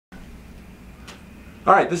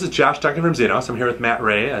All right, this is Josh Duncan from Zenoss. I'm here with Matt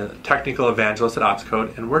Ray, a technical evangelist at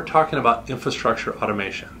Opscode, and we're talking about infrastructure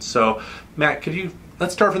automation. So, Matt,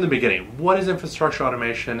 let's start from the beginning. What is infrastructure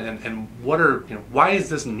automation, and why is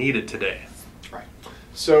this needed today? Right.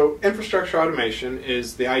 So, infrastructure automation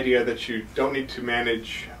is the idea that you don't need to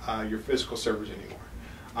manage your physical servers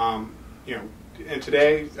anymore. In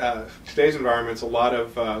today's environments, a lot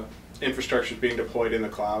of infrastructure is being deployed in the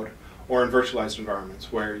cloud or in virtualized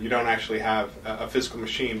environments where you don't actually have a physical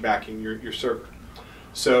machine backing your server.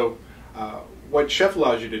 So what Chef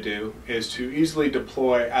allows you to do is to easily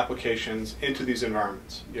deploy applications into these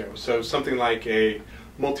environments. So something like a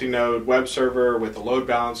multi-node web server with a load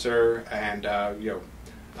balancer and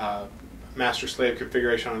master-slave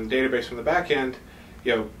configuration on the database from the back end,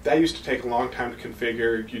 that used to take a long time to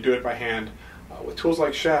configure. You do it by hand. With tools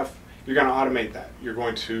like Chef, you're going to automate that. You're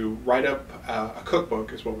going to write up a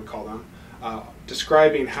cookbook, is what we call them,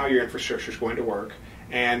 describing how your infrastructure is going to work.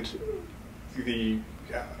 And the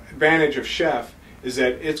advantage of Chef is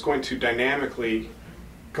that it's going to dynamically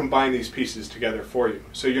combine these pieces together for you.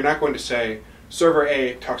 So you're not going to say, server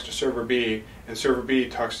A talks to server B, and server B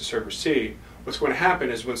talks to server C. What's going to happen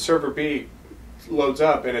is when server B loads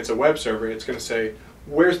up and it's a web server, it's going to say,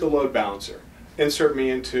 where's the load balancer? Insert me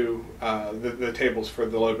into the tables for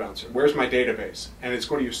the load balancer. Where's my database? And it's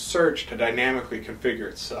going to use search to dynamically configure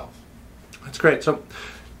itself. That's great. So,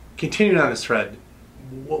 continuing on this thread,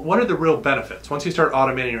 what are the real benefits? Once you start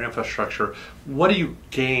automating your infrastructure, what do you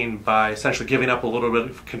gain by essentially giving up a little bit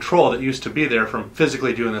of control that used to be there from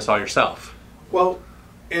physically doing this all yourself? Well,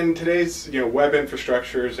 in today's web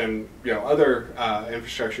infrastructures and other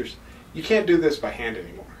infrastructures, you can't do this by hand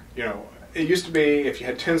anymore. It used to be if you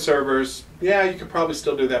had 10 servers, yeah, you could probably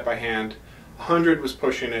still do that by hand. 100 was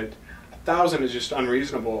pushing it. 1,000 is just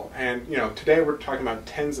unreasonable. And today we're talking about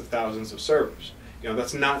tens of thousands of servers.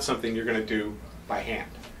 That's not something you're going to do by hand.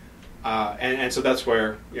 And so that's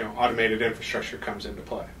where automated infrastructure comes into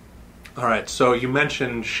play. All right. So you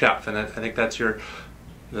mentioned Chef, and I think that's the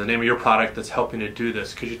name of your product that's helping to do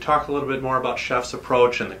this. Could you talk a little bit more about Chef's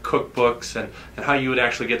approach and the cookbooks and how you would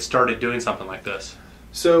actually get started doing something like this?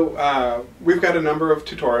 So we've got a number of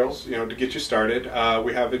tutorials, to get you started.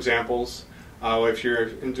 We have examples if you're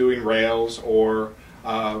doing Rails or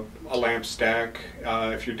a LAMP stack.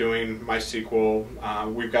 If you're doing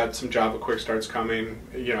MySQL, we've got some Java quick starts coming.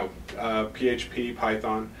 PHP,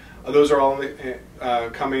 Python. Those are all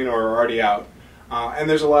coming or already out. And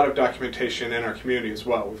there's a lot of documentation in our community as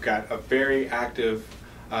well. We've got a very active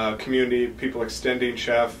community, people extending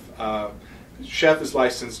Chef. Chef is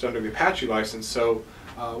licensed under the Apache license, so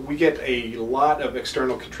we get a lot of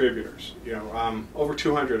external contributors. Over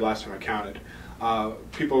 200 last time I counted.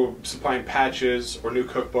 People supplying patches or new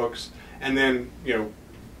cookbooks, and then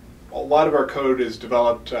a lot of our code is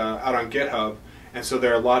developed out on GitHub, and so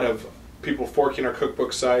there are a lot of people forking our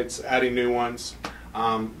cookbook sites, adding new ones.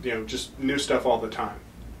 Just new stuff all the time.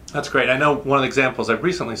 That's great. I know one of the examples I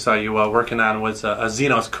recently saw you working on was a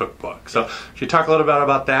Zenoss cookbook. So, should you talk a little bit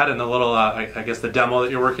about that and the little, I guess, the demo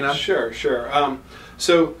that you're working on? Sure.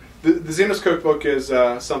 So, the Zenoss cookbook is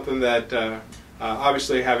something that,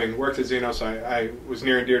 obviously, having worked at Zenoss, I was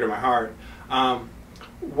near and dear to my heart.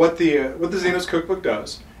 What the Zenoss cookbook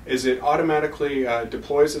does is it automatically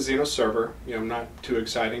deploys a Zenoss server. Not too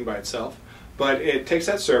exciting by itself, but it takes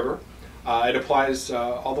that server. It applies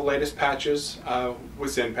all the latest patches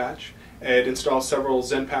with ZenPatch. It installs several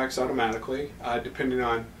ZenPacks automatically, depending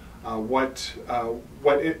on what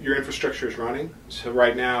your infrastructure is running. So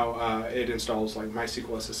right now, it installs like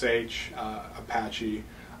MySQL SSH, Apache,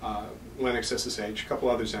 Linux SSH, a couple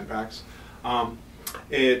other ZenPacks.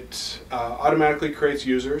 It automatically creates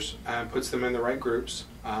users and puts them in the right groups.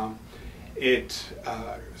 It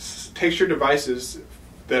takes your devices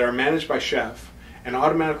that are managed by Chef and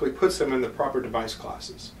automatically puts them in the proper device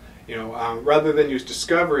classes. Rather than use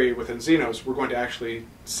discovery within Zenoss, we're going to actually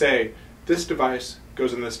say this device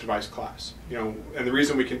goes in this device class. And the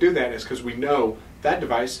reason we can do that is because we know that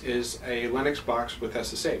device is a Linux box with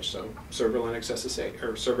SSH, so server Linux SSH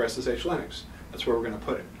or server SSH Linux. That's where we're going to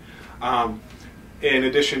put it. In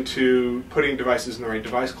addition to putting devices in the right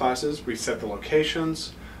device classes, we set the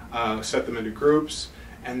locations, set them into groups,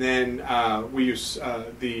 and then we use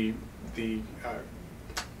the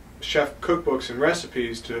Chef cookbooks and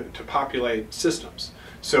recipes to populate systems.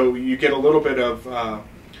 So you get a little bit of,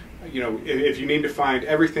 if you need to find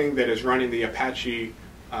everything that is running the Apache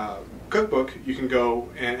cookbook, you can go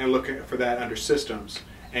and look for that under systems,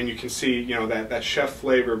 and you can see that Chef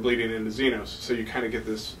flavor bleeding into Zenoss. So you kind of get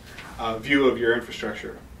this view of your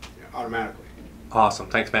infrastructure automatically. Awesome.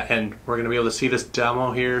 Thanks, Matt. And we're going to be able to see this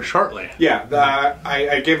demo here shortly. Yeah,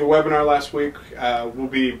 I gave a webinar last week. We'll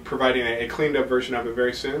be providing a cleaned up version of it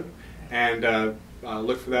very soon, and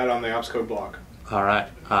look for that on the Opscode blog. All right.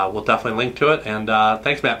 We'll definitely link to it. And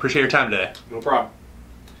thanks, Matt. Appreciate your time today. No problem.